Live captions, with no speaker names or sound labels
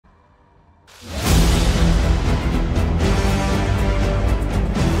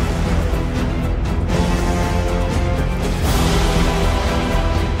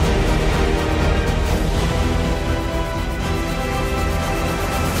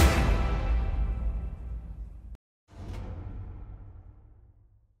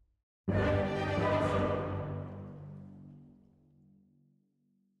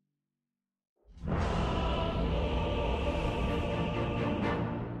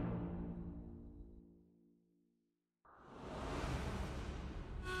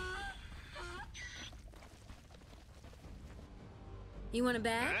You want a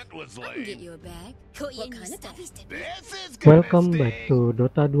bag? That was I can lame. get you a bag. What kind of stuffies did we? This is Welcome back to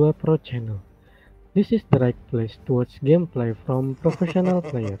Dota 2 Pro channel. This is the right place to watch gameplay from professional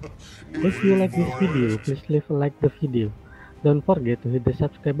players. If you like this video, please leave a like the video. Don't forget to hit the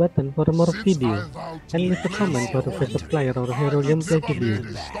subscribe button for more video. And leave a comment for the favorite player or hero gameplay video.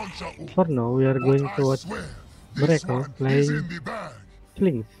 For now, we are going to watch Miracle playing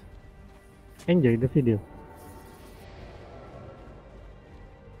Clinkz. Enjoy the video.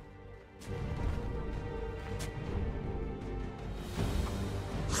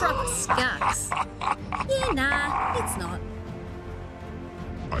 Proper skunks. Yeah, nah, it's not.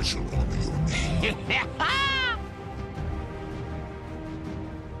 I shall honor your name.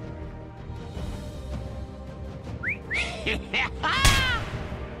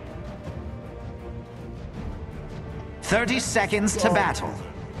 30 seconds to battle.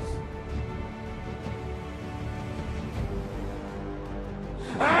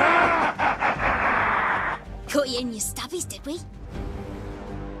 Caught you in your stuffies, did we?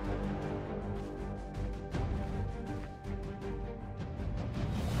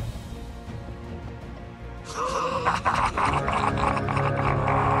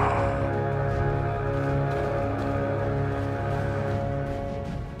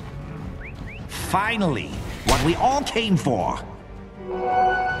 Finally, what we all came for.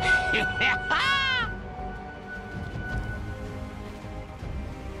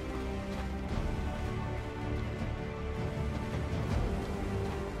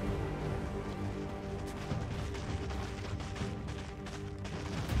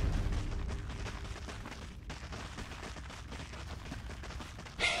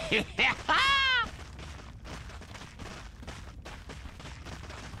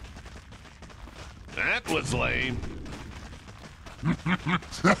 That was lame.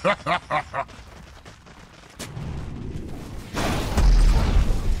 That's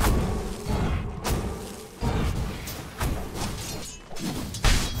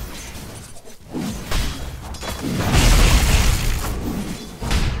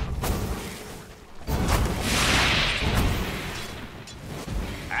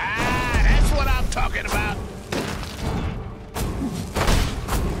what I'm talking about.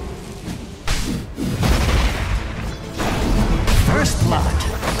 First blood.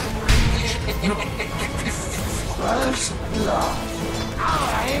 First blood.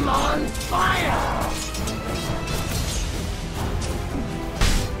 I'm on fire!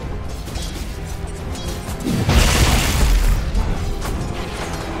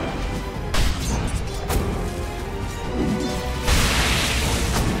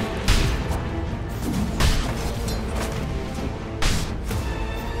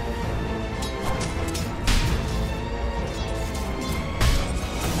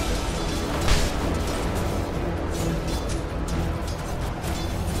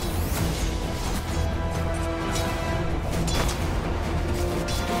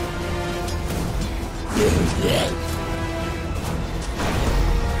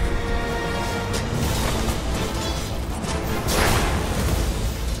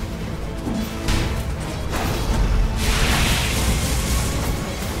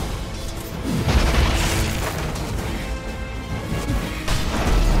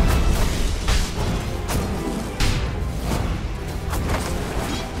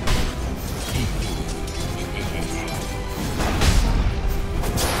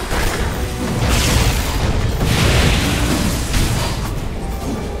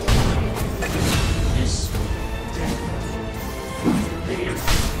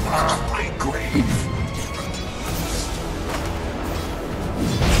 My grave.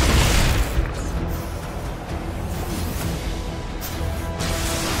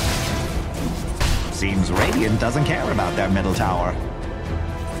 Seems Radiant doesn't care about their middle tower.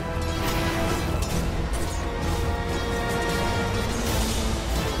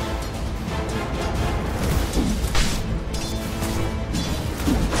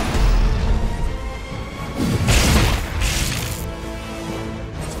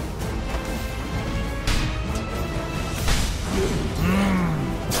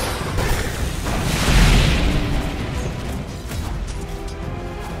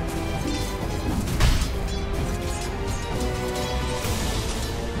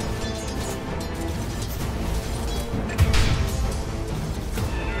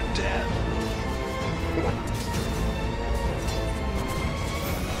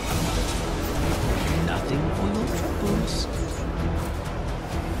 Nothing for your troubles.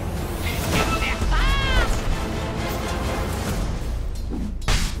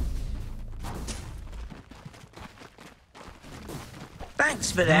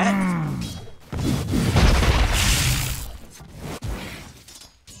 Thanks for that.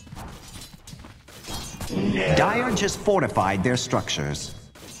 Dire just fortified their structures.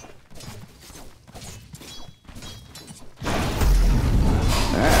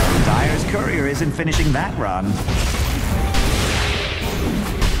 Dire's courier isn't finishing that run.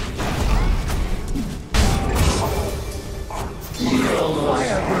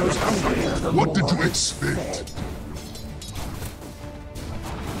 What did you expect?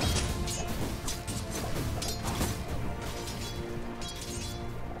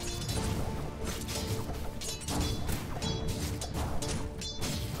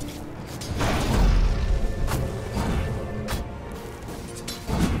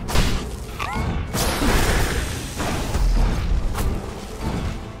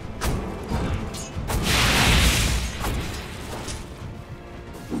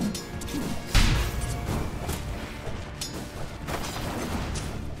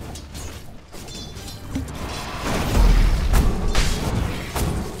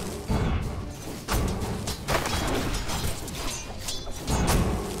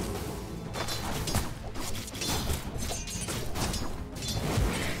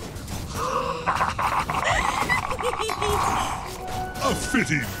 A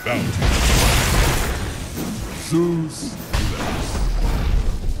fitting bounty. Zeus bless.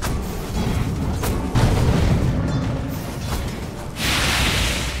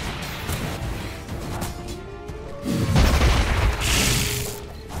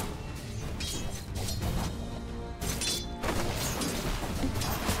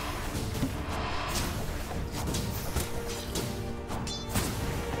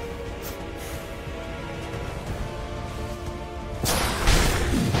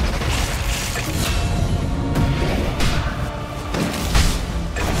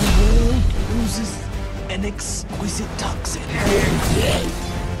 An exquisite toxin.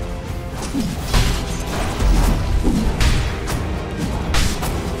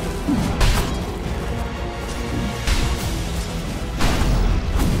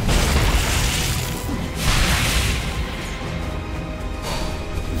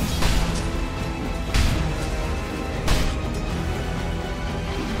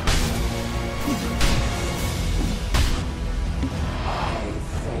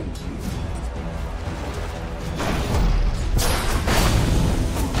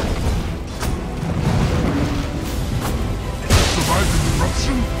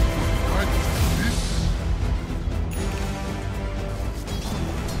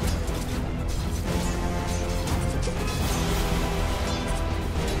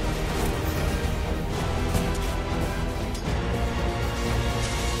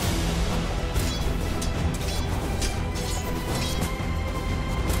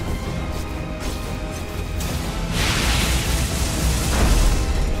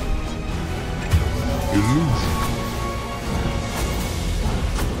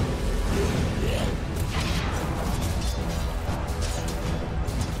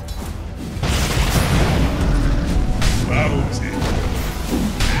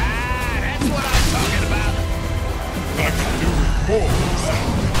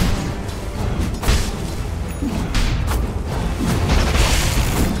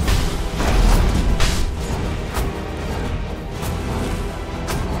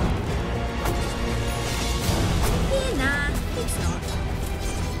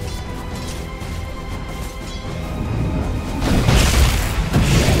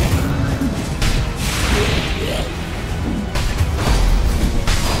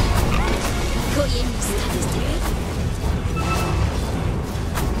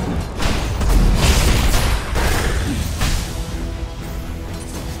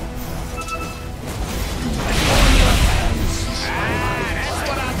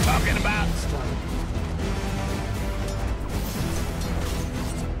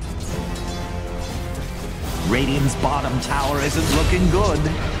 Radiant's bottom tower isn't looking good.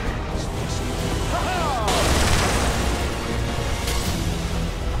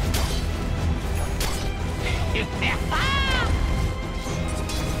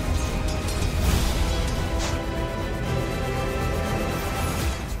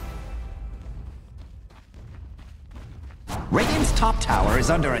 Radiant's top tower is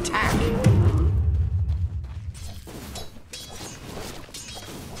under attack.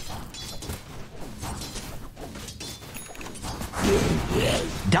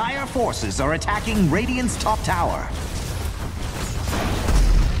 Dire forces are attacking Radiant's top tower.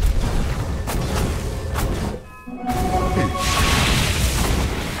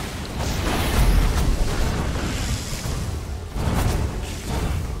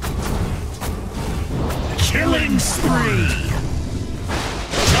 Killing spree!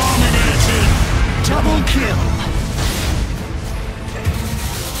 Dominating! Double kill!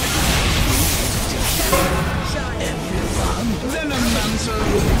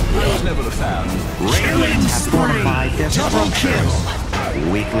 never a fan. Radiant have fortified their Double kill.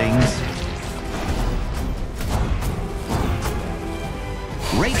 Weaklings.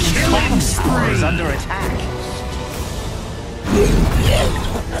 Radiant's bottom tower is under attack.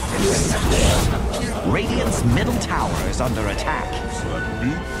 Radiant's middle tower is under attack.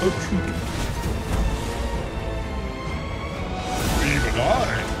 Even I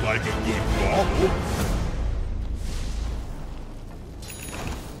like a good bottle.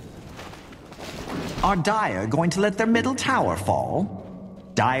 Are Dire going to let their middle tower fall?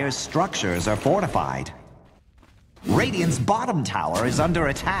 Dire's structures are fortified. Radiant's bottom tower is under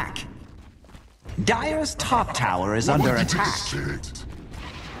attack. Dire's top tower is under attack. Sit.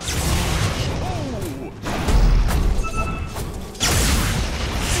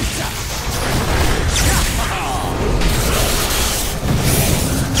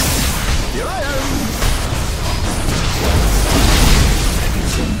 Here I am.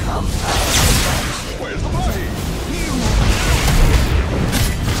 Where's the party?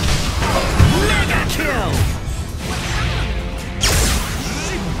 Mega kill!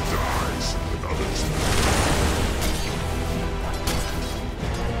 Dies when others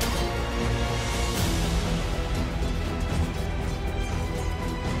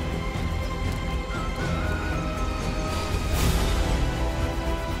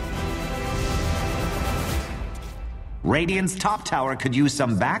Radiant's top tower could use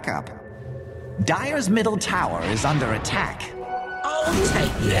some backup. Dire's middle tower is under attack. I'll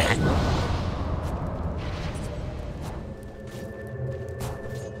take that.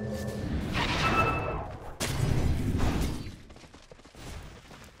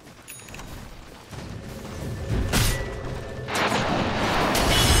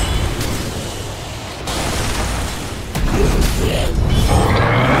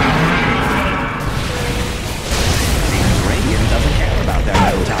 Radiant doesn't care about their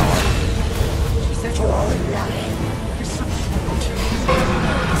middle tower.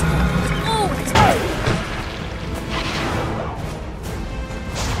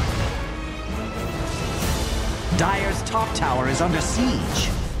 Dire's top tower is under siege.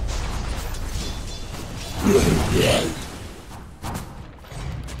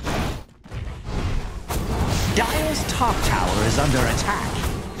 Dire's top tower is under attack.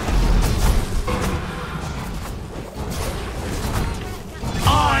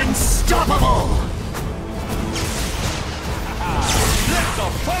 Unstoppable! Let the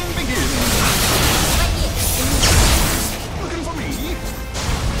fun begin. Looking for me?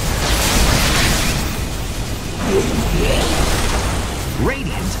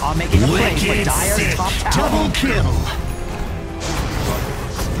 Radiant are making a play for Dire's top tower. Double kill.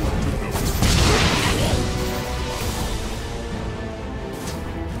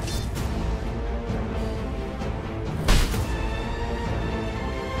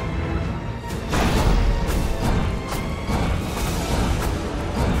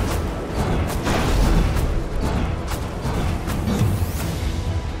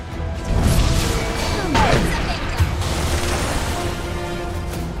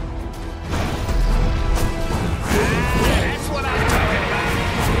 That's what I'm talking about.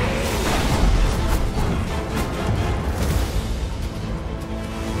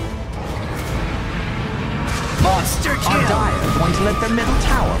 Monster kill! Are Dire going to let their middle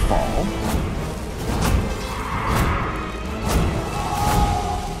tower fall?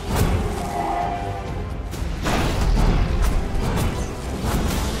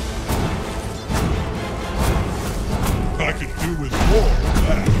 I could do with more of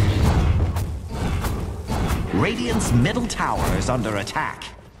that. Radiant's middle tower is under attack.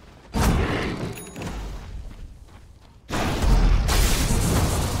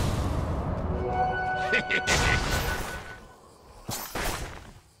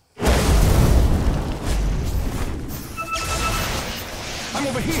 I'm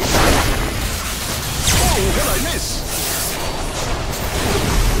over here. Oh, did I miss?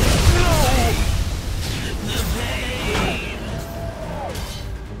 No!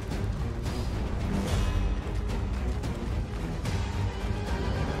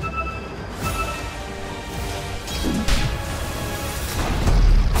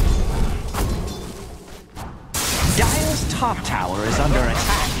 Dire's top tower is under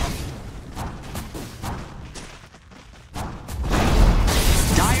attack.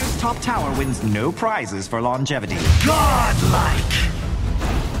 Dire's top tower wins no prizes for longevity. Godlike!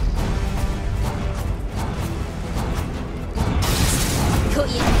 Caught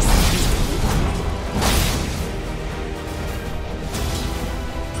you.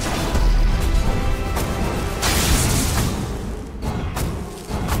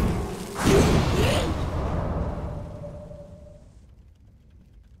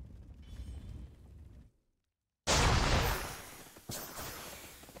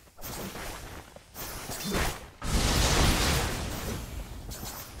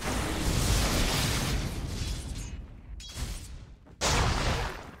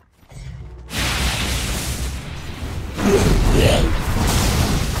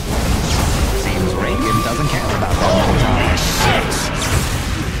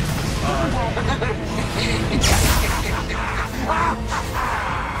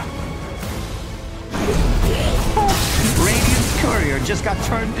 barrier just got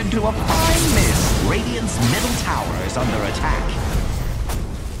turned into a fine mist. Radiant's middle tower is under attack.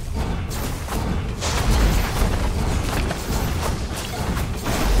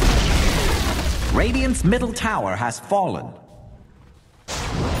 Radiant's middle tower has fallen.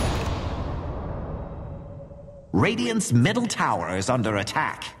 Radiant's middle tower is under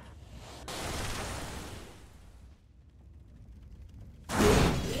attack.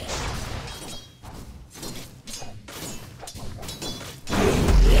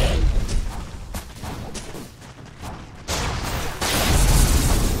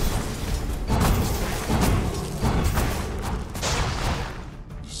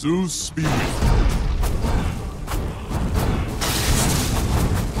 Zeus be with you.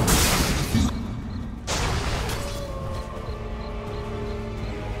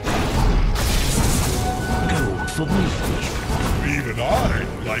 Go for me. Even I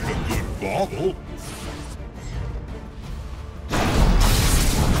like a good bauble.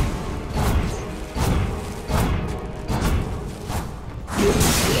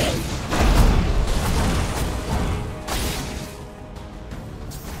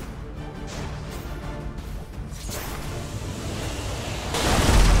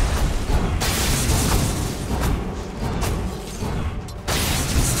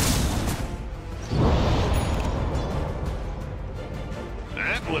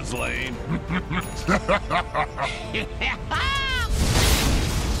 That was lame.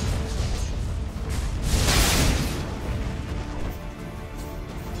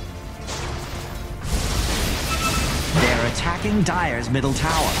 They're attacking Dire's middle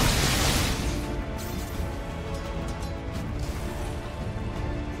tower.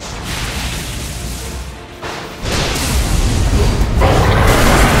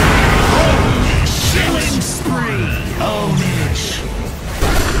 Killing spree! Omish!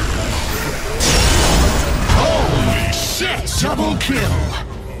 Holy shit! Double kill!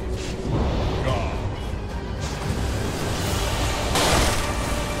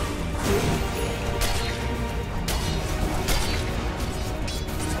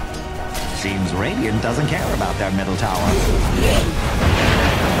 Seems Radiant doesn't care about their middle tower.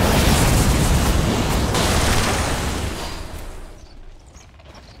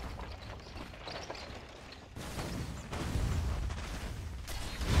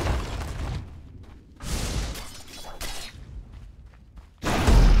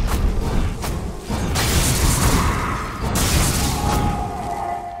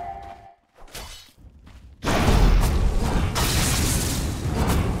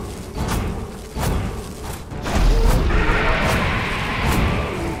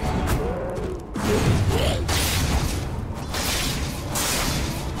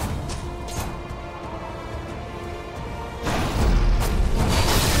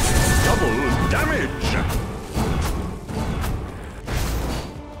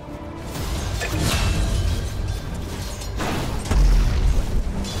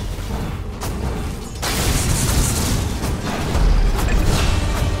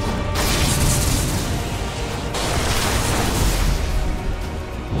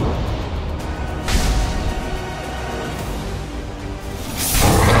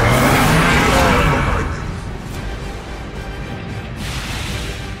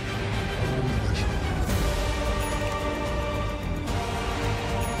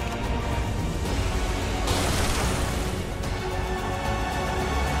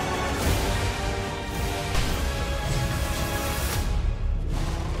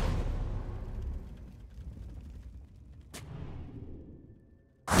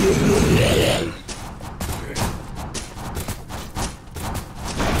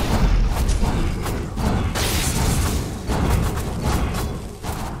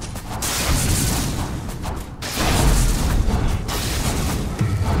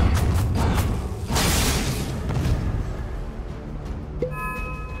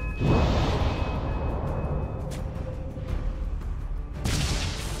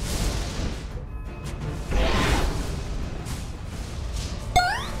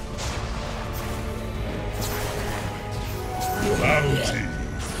 Bounty.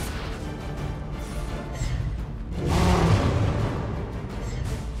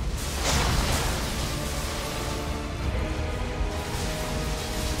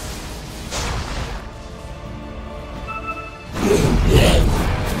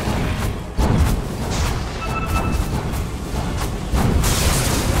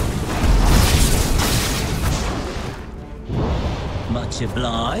 Much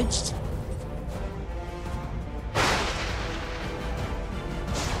obliged.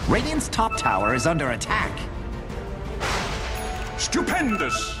 Radiant's top tower is under attack.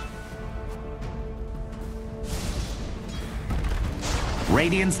 Stupendous!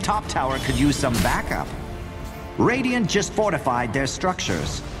 Radiant's top tower could use some backup. Radiant just fortified their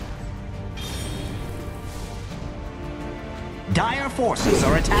structures. Dire forces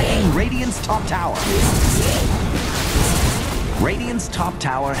are attacking Radiant's top tower. Radiant's top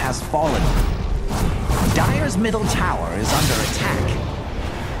tower has fallen. Dire's middle tower is under attack.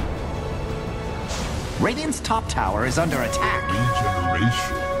 Radiant's top tower is under attack.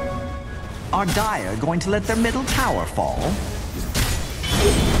 Regeneration. Are Dire going to let their middle tower fall?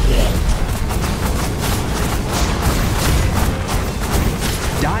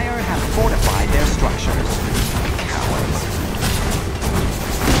 Dire have fortified their structures. Cowards.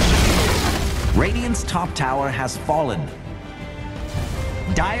 Radiant's top tower has fallen.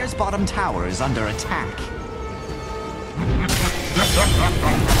 Dire's bottom tower is under attack.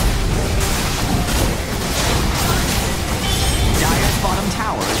 Dire's bottom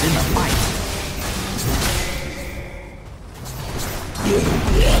tower is in the fight.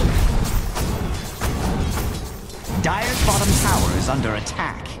 Dire's bottom tower is under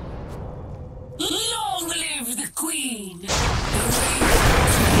attack. Long live the Queen!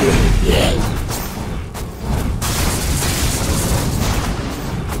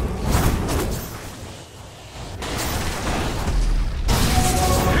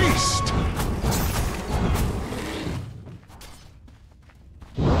 Haste!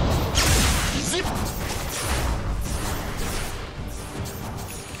 Zip!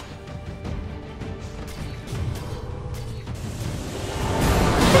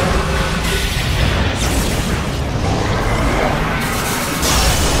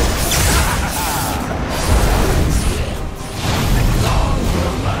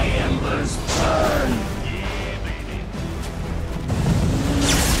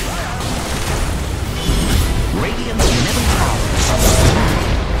 Radiant's middle tower is under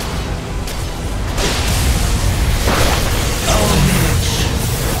attack.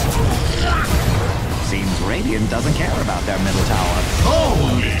 Seems Radiant doesn't care about their middle tower.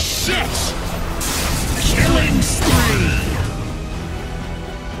 Holy shit! Killing spree!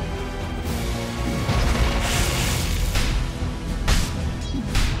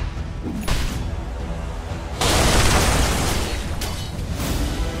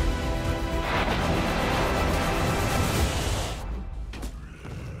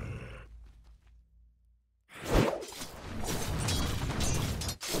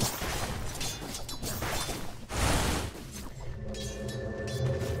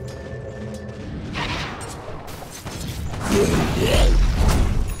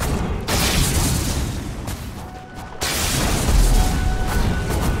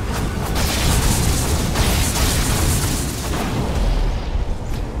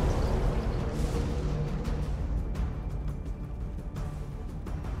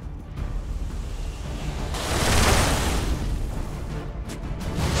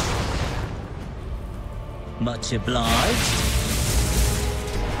 Much obliged.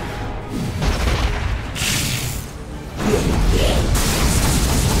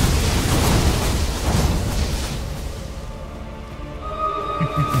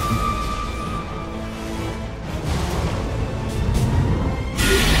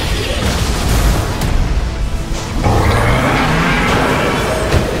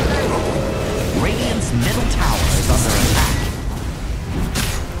 Radiant's middle tower is under attack.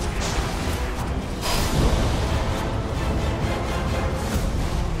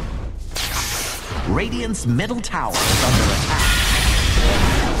 Radiant's middle tower is under attack.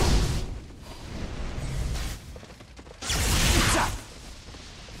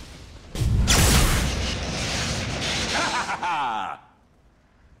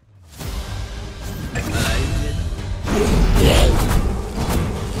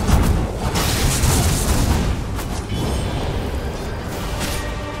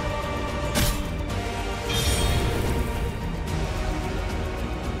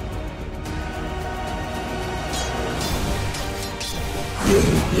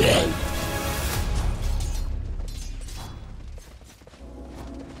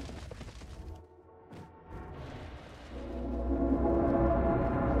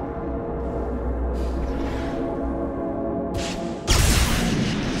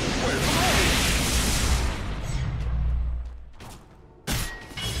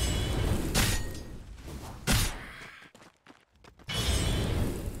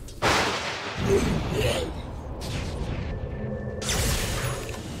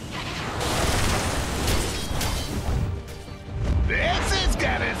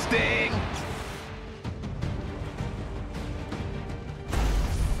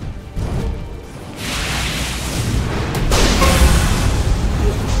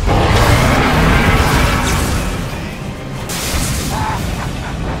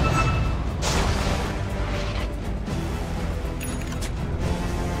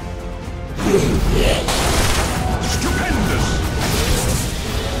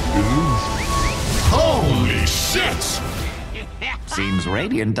 Seems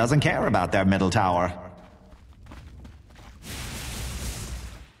Radiant doesn't care about their middle tower.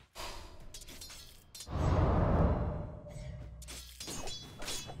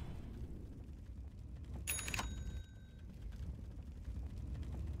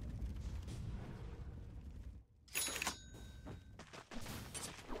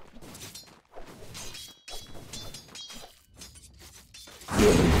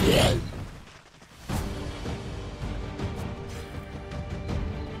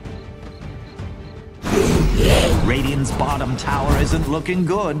 Radiant's bottom tower isn't looking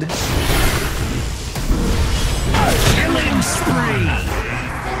good. Killing spree!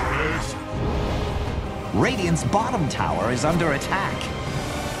 Radiant's bottom tower is under attack.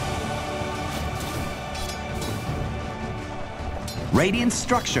 Radiant's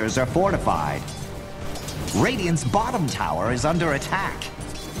structures are fortified. Radiant's bottom tower is under attack.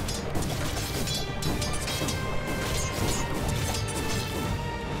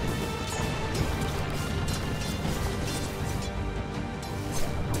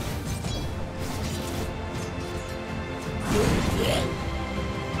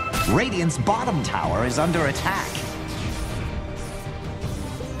 Radiant's bottom tower is under attack.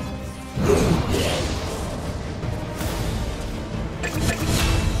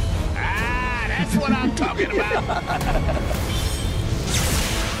 Ah, that's what I'm talking about.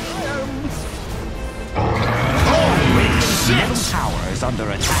 Radiant's middle tower is under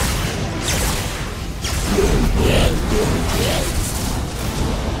attack.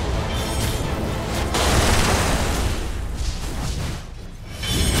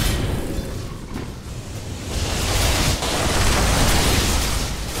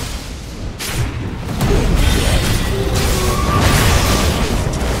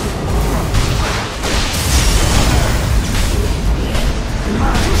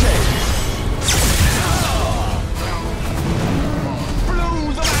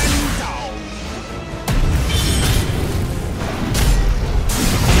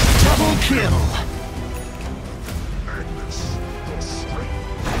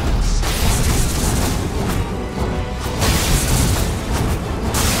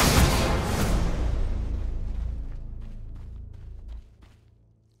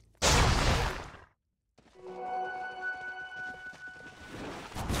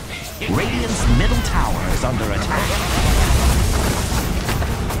 Radiant's middle tower is under attack.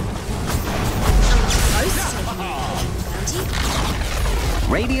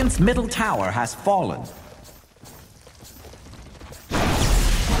 Radiant's middle tower has fallen.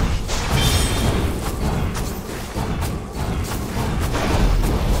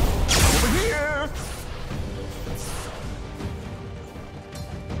 Over here!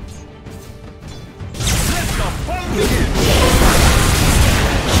 Let the fun begin!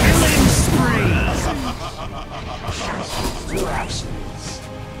 Killing spree!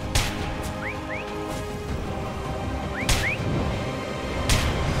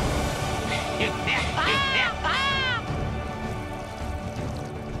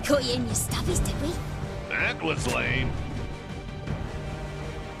 Caught you in your stubbies, did we? That was lame.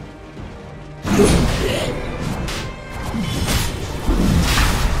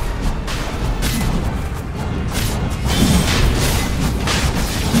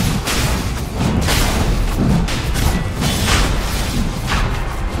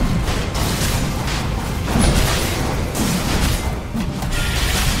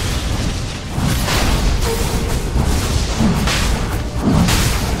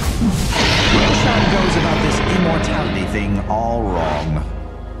 Goes about this immortality thing all wrong.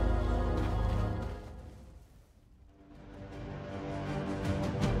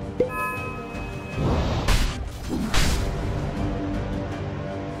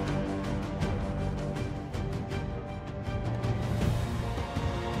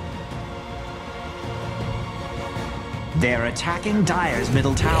 They're attacking Dire's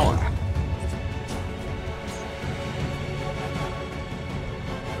middle tower.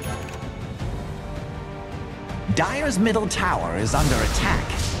 Dire's middle tower is under attack.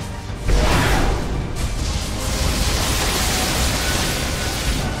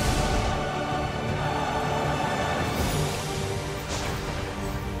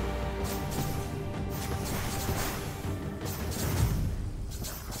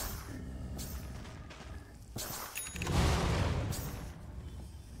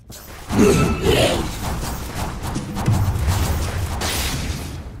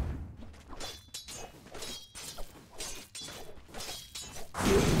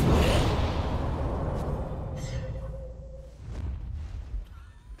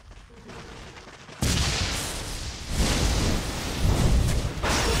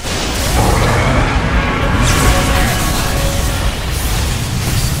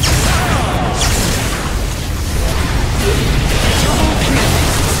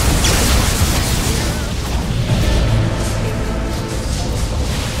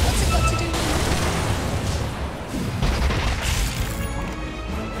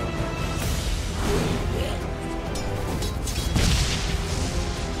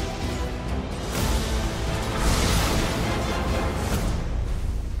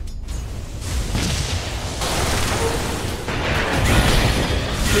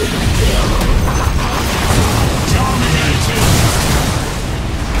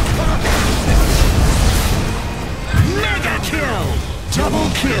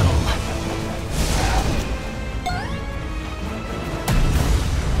 kill!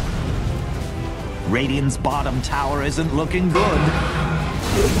 Radiant's bottom tower isn't looking good.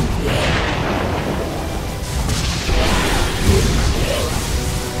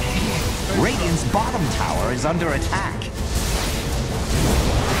 Radiant's bottom tower is under attack.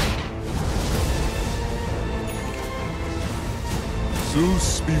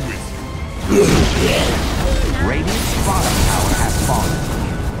 Zeus be with you. Radiant's bottom tower has fallen.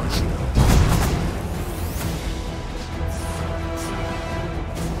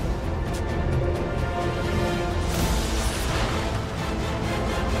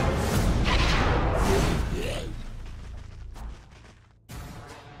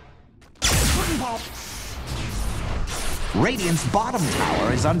 Radiant's bottom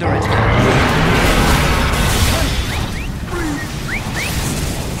tower is under attack.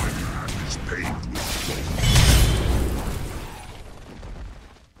 Is paved with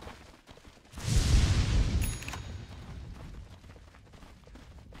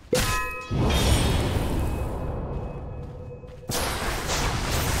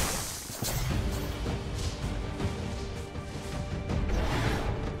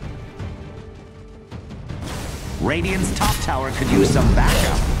Radiant's top tower could use some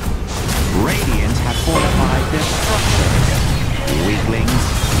backup. Radiant have fortified their structures. Weaklings.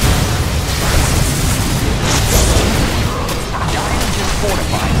 Giants have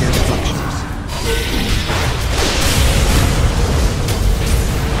fortified their structures.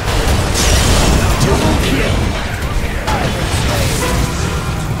 Double kill!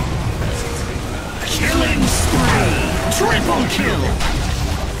 Killing spree! Triple kill!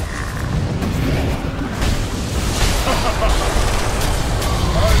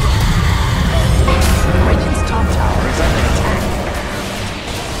 Radiant's top tower is under attack.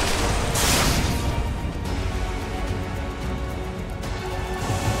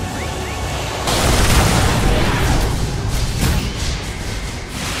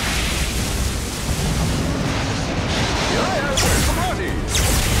 Where's the party?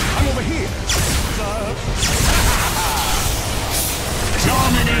 I'm over here.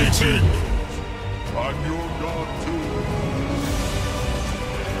 Dominating! I'm your god too.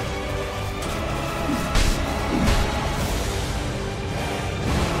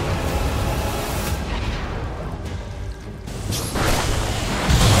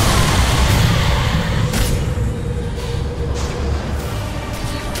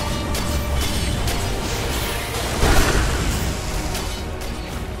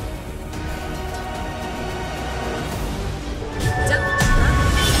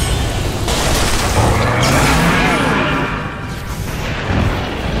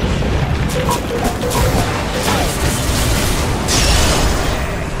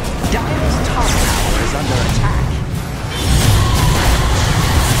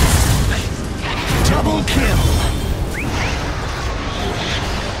 Double kill!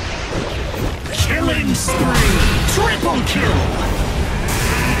 Killing spree! Triple kill!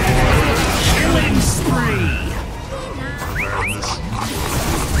 Killing spree!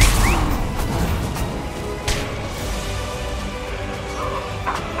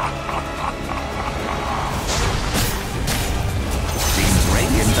 Seems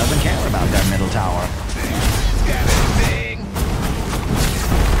Radiant doesn't care about their middle tower.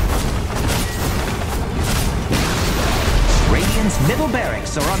 Radiant's middle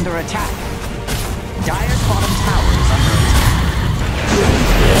barracks are under attack. Dire's bottom tower is under attack.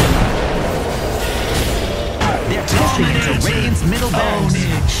 They're pushing into Radiant's middle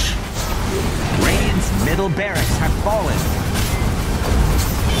barracks. Radiant's middle barracks have fallen.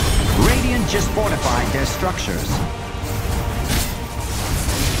 Radiant just fortified their structures.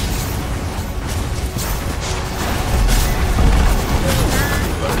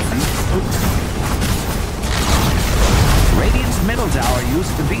 Radiant's middle tower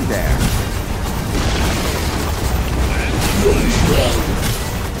used to be there.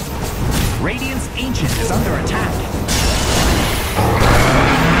 Radiant's ancient is under attack.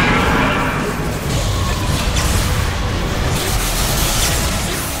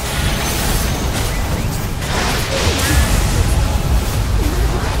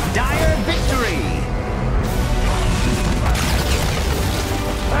 Dire victory!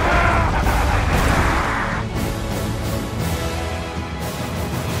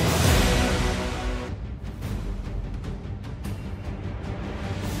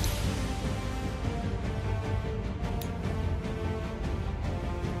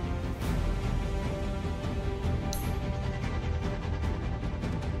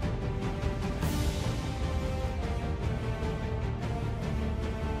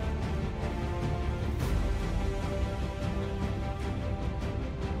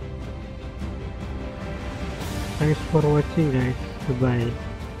 Thanks for watching guys. Goodbye.